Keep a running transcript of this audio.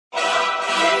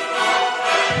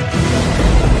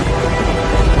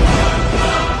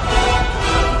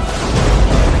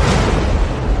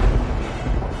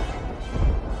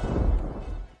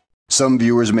Some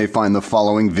viewers may find the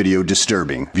following video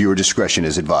disturbing. Viewer discretion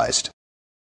is advised.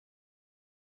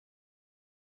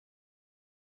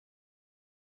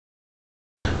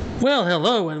 Well,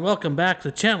 hello and welcome back to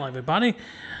the channel, everybody.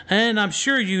 And I'm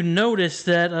sure you noticed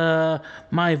that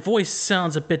my voice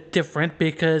sounds a bit different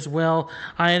because, well,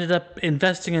 I ended up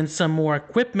investing in some more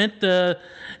equipment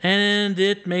and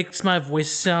it makes my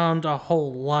voice sound a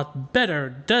whole lot better,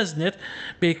 doesn't it?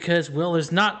 Because, well,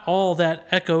 there's not all that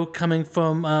echo coming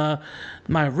from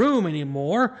my room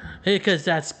anymore because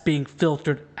that's being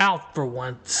filtered out for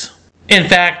once. In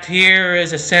fact, here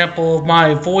is a sample of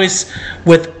my voice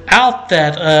without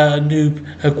that new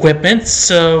equipment,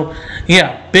 so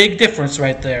yeah, big difference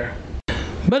right there.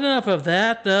 But enough of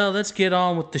that, let's get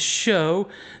on with the show.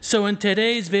 So in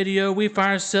today's video, we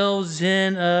find ourselves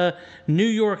in New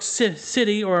York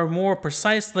City, or more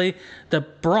precisely, the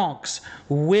Bronx,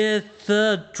 with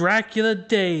Dracula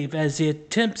Dave as he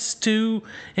attempts to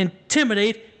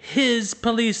intimidate his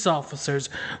police officers.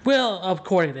 Well,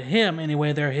 according to him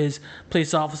anyway, they're his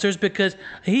police officers because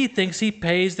he thinks he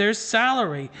pays their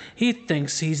salary. He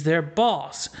thinks he's their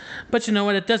boss. But you know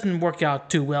what, it doesn't work out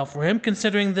too well for him,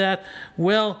 considering that,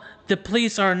 well, the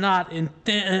police are not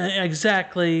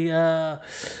exactly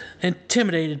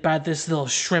intimidated by this little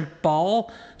shrimp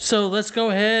ball. So let's go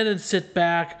ahead and sit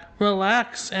back,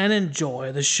 relax, and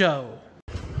enjoy the show.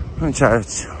 I'm gonna try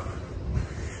to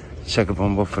check up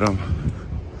on both of them.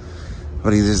 But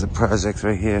there's a project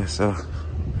right here, so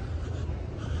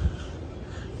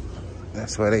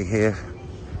that's why they're here,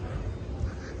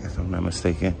 if I'm not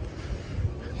mistaken.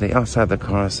 They outside the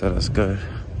car, so that's good.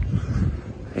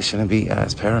 They shouldn't be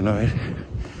as paranoid,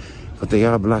 but they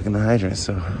are blocking the hydrant,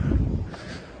 so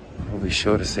we'll be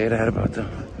sure to say that about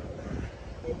them.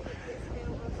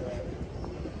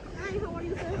 Hi, how are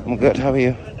you, sir? I'm good, how are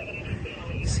you?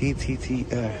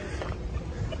 CTTF.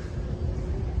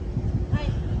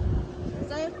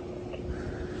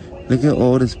 Look at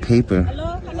all this paper.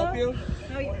 Hello, hello. Help you?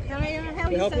 Can I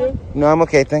help you, Help sir? you? No, I'm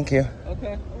okay, thank you.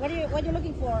 Okay. What are you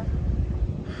looking for?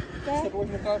 Sir? Step away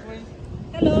from the car, please.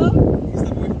 Hello?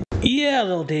 Step away from Yeah,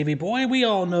 little Davy boy, we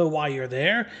all know why you're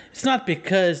there. It's not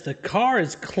because the car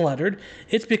is cluttered.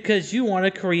 It's because you want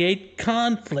to create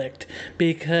conflict.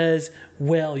 Because,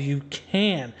 well, you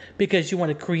can. Because you want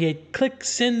to create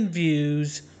clicks and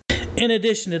views. In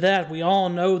addition to that, we all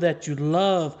know that you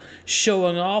love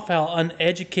showing off how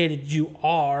uneducated you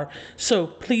are. So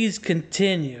please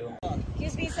continue.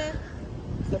 Excuse me, sir?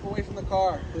 Step away from the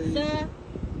car, please. Sir?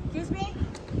 Excuse me?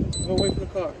 Step away from the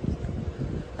car.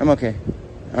 I'm okay.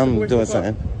 I'm away from doing the car.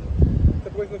 something.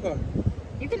 Step away from the car.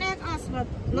 You can ask us, but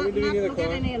What are not we doing in the look at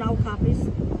car? any in our car, please.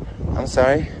 I'm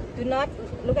sorry? Do not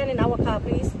look at in our car,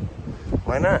 please.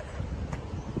 Why not?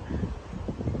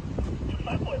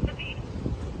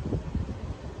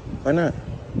 Why not?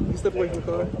 You step away from the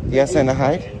car. You guys saying to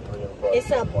hide? It's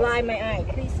blind my eye,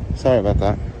 please. Sorry about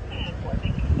that. I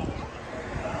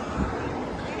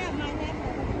have my laptop.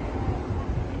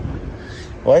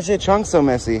 Why is your trunk so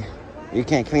messy? You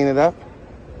can't clean it up?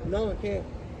 No, I can't.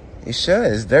 You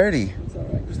should. It's dirty. It's all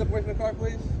right. Just step away from the car,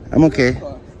 please. I'm Get away okay. from the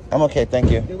car. I'm okay, thank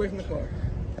you. Get away from the car.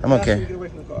 I'm I'm asking you to okay. Get away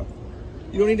from the car.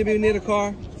 You don't need to be near the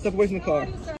car. Step away from the car.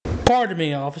 Pardon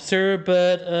me, officer,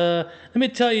 but let me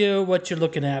tell you what you're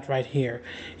looking at right here.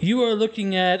 You are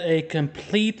looking at a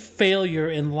complete failure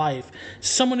in life.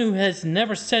 Someone who has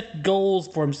never set goals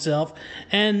for himself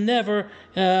and never,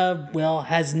 well,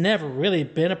 has never really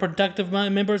been a productive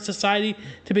member of society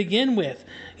to begin with.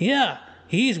 Yeah,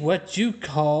 he's what you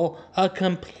call a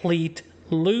complete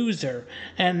loser.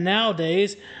 And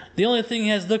nowadays, the only thing he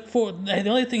has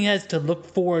to look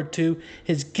forward to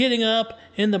is getting up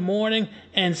in the morning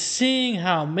and seeing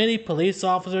how many police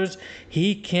officers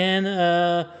he can,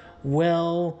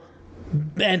 well,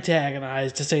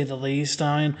 antagonize, to say the least.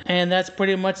 And that's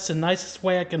pretty much the nicest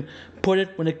way I can put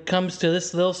it when it comes to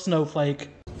this little snowflake.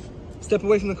 Step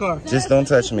away from the car. Just don't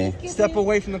touch me. Step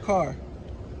away from the car.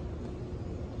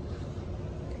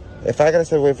 If I gotta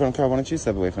step away from the car, why don't you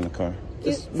step away from the car?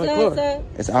 It's my car. Sir,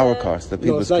 It's our car. It's the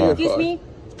people's not car. your excuse car. me?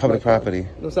 It's public property.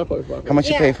 No, it's not public property. How much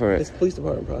you Yeah. pay for It's it? police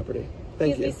department property.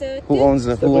 Thank Excuse you. me, sir. Who owns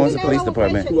the police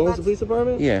department? Who owns the police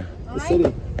department? Yeah, The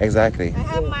city. exactly. I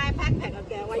have my backpack up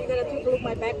there. Why you gonna take a look at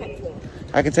my backpack for?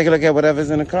 I can take a look at whatever's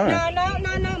in the car. No,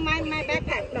 my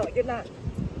backpack. No, you're not.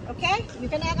 Okay? You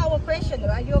can ask our question.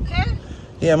 Are you okay?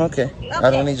 Yeah, I'm okay.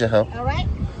 I don't need your help. All right?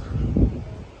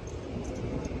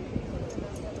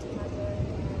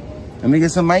 Let me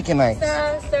get some BlackHartKnight.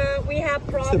 Sir, we have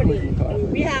property.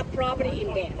 We have property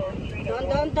in there.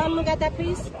 Don't look at that,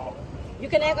 please. You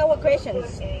can ask our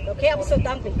questions. Okay, Officer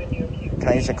Dunkley. Can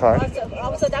I use your card?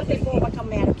 Officer Dunkley for what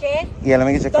command, okay? Yeah, let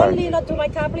me get your Don't card. lean up to my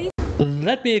car, please.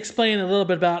 Let me explain a little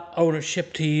bit about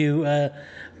ownership to you,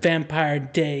 Vampire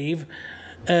Dave.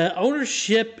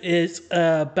 Ownership is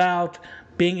about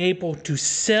being able to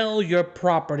sell your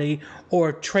property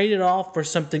or trade it off for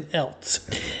something else.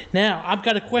 Now, I've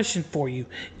got a question for you.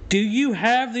 Do you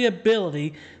have the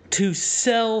ability to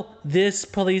sell this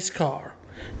police car?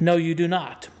 No, you do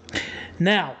not.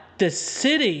 Now, the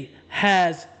city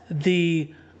has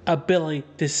the ability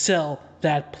to sell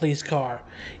that police car.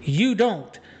 You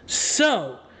don't.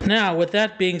 So, now with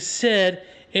that being said,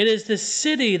 it is the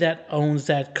city that owns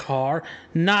that car,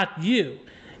 not you.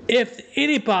 If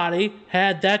anybody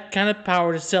had that kind of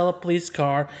power to sell a police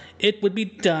car, it would be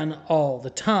done all the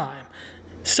time.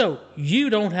 So, you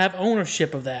don't have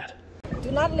ownership of that.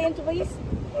 Do not lean to please.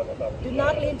 Do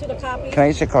not lean to the car, please. Can I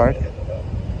use your card?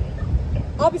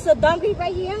 Officer Dunkley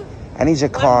right here. I need your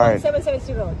card.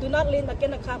 1770. Do not lean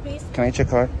against the car, please. Can I use your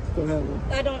card? Go ahead, man.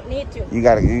 I don't need to. You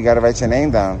gotta write your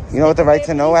name down. You know what the Right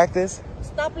to Know Act is?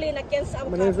 Stop leaning against our car,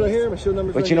 My name's right please. here. My shield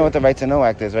number's But right you know here. what the Right to Know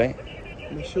Act is, right?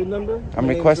 My shield number. I'm My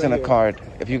name's requesting right a here. card.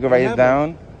 If you could write have it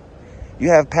down. You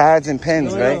have pads and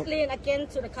pens, No, right? Don't lean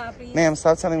against the car, please. Ma'am,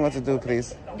 stop telling me what to do,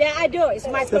 please. There I do. It's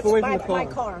my Step away from the my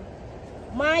car. car.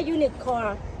 My unit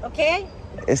car. Okay?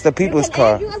 It's the people's You can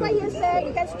car. act, you are right here, sir.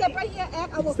 You can step right here,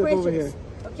 ask our Step over questions.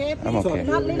 Okay, please. I'm okay.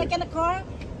 Do not lean against the car.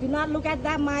 Do not look at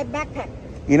that my backpack.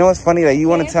 You know what's funny? That you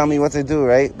want to Okay. tell me what to do,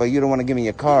 right? But you don't want to give me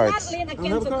your Do not cards. lean have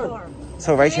against a the card. car.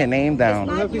 So write your name It's down.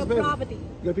 I have not a piece your of paper. property.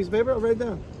 You got a piece of paper? I'll write it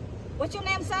down. What's your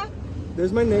name, sir?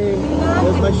 There's my name.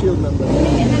 There's my shield number.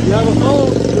 You have a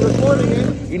phone. You're recording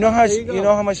it. You know how There you go. you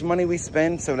know how much money we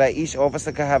spend so that each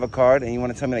officer could have a card, and you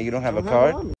want to tell me that you don't have a I don't have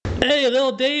it card? on me. Hey,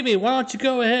 little Davey, why don't you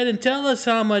go ahead and tell us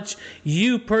how much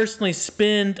you personally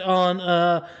spend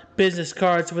on business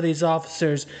cards for these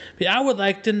officers? I would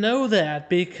like to know that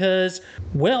because,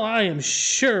 well, I am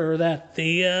sure that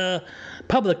the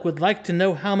public would like to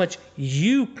know how much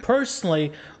you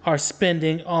personally are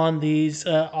spending on these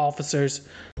officers.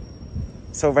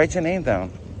 So write your name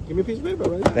down. Give me a piece of paper,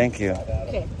 right? Thank you.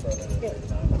 Okay. Good.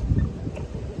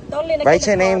 Don't lean Write against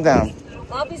your the name car, down. please.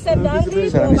 Officer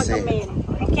Dunkley, So let me over see. command.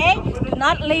 Okay? Do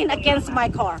not lean against my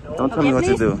car. Don't tell me what to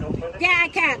please? do. Yeah, I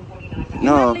can. Do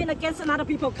No. not lean against another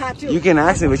people's car too. You can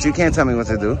ask me, but you can't tell me what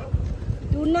to do.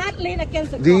 Do not lean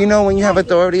against the car. Do you know when you have Right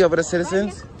here. authority over the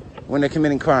citizens? When they're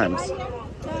committing crimes. Right here.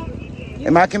 No.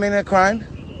 Am I committing a crime?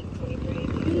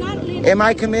 Do not lean Am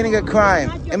I against- committing a Not crime?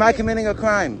 your Am I business. committing a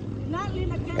crime? Do not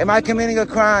lean against Am I committing a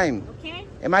crime? Okay?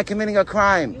 Am I committing a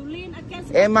crime? You lean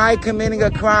against Am my I car, committing you a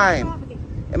don't have crime? my property.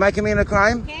 Am I committing a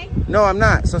crime? Okay? No, I'm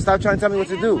not. So stop trying to tell me what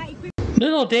to I have do. my equipment.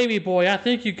 Little Davy boy, I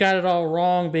think you got it all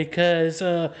wrong because,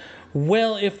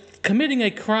 well, if committing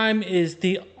a crime is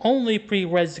the only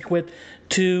prerequisite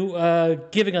to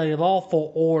giving a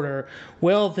lawful order,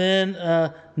 well then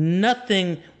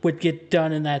nothing would get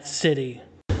done in that city.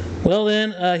 Well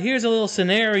then, here's a little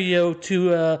scenario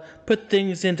to put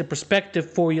things into perspective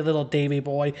for you, little Davy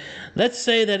boy. Let's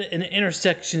say that an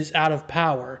intersection is out of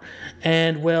power,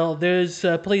 and well, there's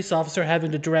a police officer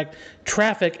having to direct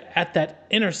traffic at that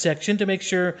intersection to make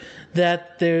sure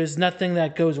that there's nothing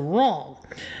that goes wrong.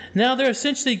 Now, they're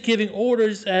essentially giving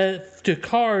orders to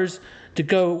cars to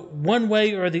go one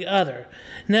way or the other.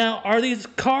 Now, are these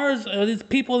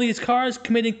people in these cars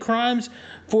committing crimes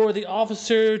for the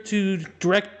officer to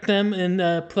direct them in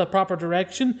the proper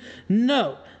direction?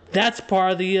 No. That's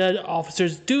part of the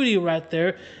officer's duty right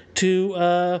there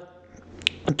to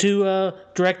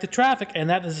direct the traffic, and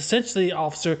that is essentially the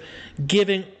officer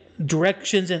giving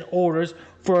directions and orders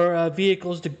for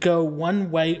vehicles to go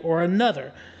one way or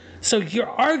another. So your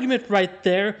argument right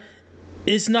there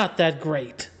is not that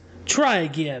great. Try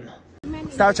again.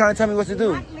 Stop trying to tell me what to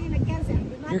do. Not lean against it.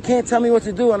 Do not You can't tell me what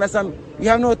to do unless you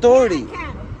have no authority.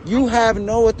 You have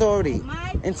no authority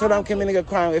until I'm committing a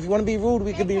crime. If you want to be rude,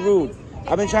 we can be rude.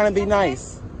 I've been trying to be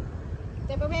nice.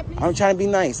 Step away, please. I'm trying to be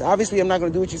nice. Obviously, I'm not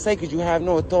going to do what you say because you have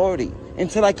no authority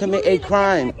until I commit a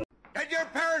crime. Did your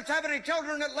parents have any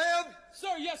children that lived? Sir,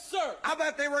 yes, sir. I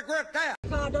bet they regret that.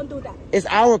 Don't do that. It's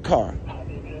our car.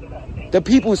 The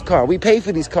people's car. We pay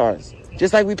for these cars.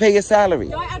 Just like we pay your salary.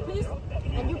 Join us, please.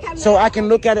 And you can So I can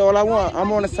look at it all I want.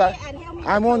 I'm on the side.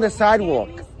 I'm on the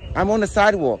sidewalk. I'm on the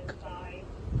sidewalk.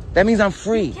 That means I'm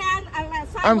free.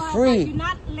 I'm free. Do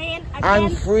not lean I'm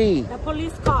against free. the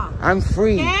police car. I'm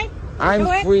free. Okay? I'm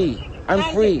Do it. free. I'm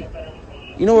Thank free. you.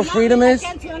 You know what freedom is?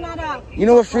 You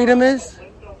know what freedom is?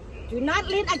 Do not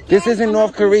lean against This isn't another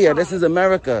North police Korea. car. This is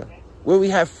America, where we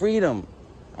have freedom.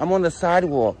 I'm on the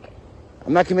sidewalk.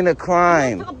 I'm not committing a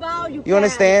crime. I'm talking about You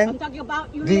understand? I'm talking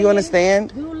about you. Do you lean-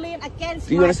 understand? You lean against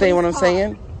Do you my understand what police I'm car.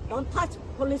 saying? Don't touch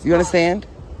police You car. understand?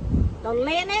 Don't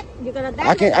lean it. You're gonna damage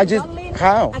I can't. I it. just Don't lean it.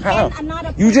 how? Again, How?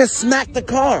 another You just person. smacked the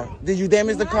car. Did you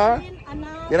damage the car?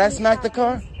 Did I smack the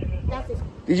car? That's it.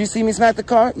 Did you see me smack the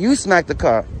car? You smacked the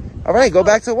car. All right, go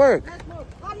back to work. Let's move.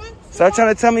 Come on, Start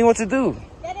trying to tell me what to do.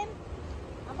 get in.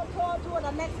 I'm gonna throw to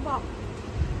the next box.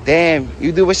 Damn,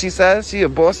 you do what she says? She a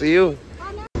boss of you.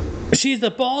 She's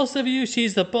the boss of you.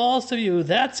 She's the boss of you.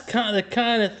 That's the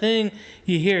kind of thing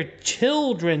you hear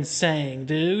children saying,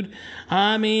 dude.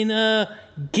 I mean,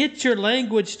 get your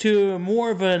language to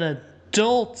more of an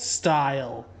adult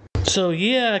style. So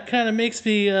yeah, it kind of makes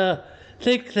me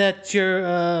think that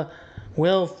your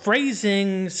well,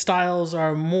 phrasing styles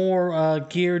are more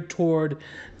geared toward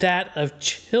that of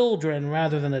children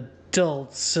rather than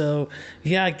adults. So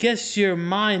yeah, I guess your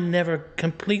mind never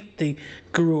completely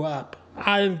grew up.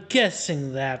 I'm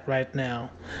guessing that right now.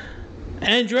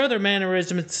 And your other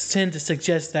mannerisms tend to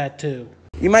suggest that too.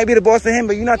 You might be the boss of him,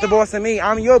 but you're not the boss of me.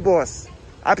 I'm your boss.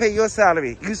 I pay your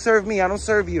salary. You serve me. I don't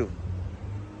serve you.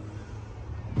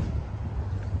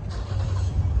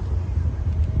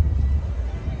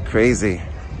 Crazy.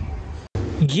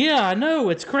 Yeah, I know,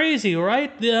 it's crazy,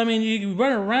 right? I mean, you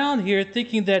run around here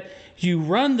thinking that you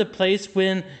run the place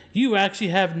when you actually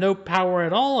have no power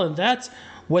at all, and that's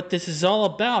what this is all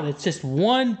about. It's just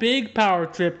one big power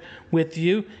trip with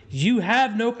you. You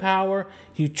have no power,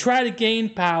 you try to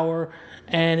gain power,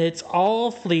 and it's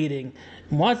all fleeting.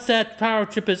 Once that power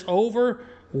trip is over,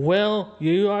 well,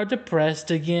 you are depressed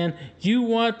again. You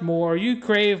want more, you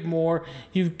crave more.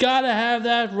 You've got to have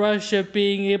that rush of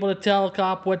being able to tell a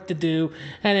cop what to do,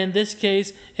 and in this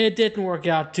case, it didn't work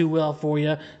out too well for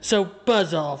you, so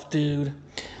buzz off, dude.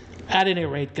 At any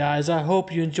rate, guys, I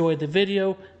hope you enjoyed the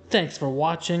video. Thanks for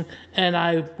watching, and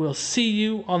I will see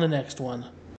you on the next one.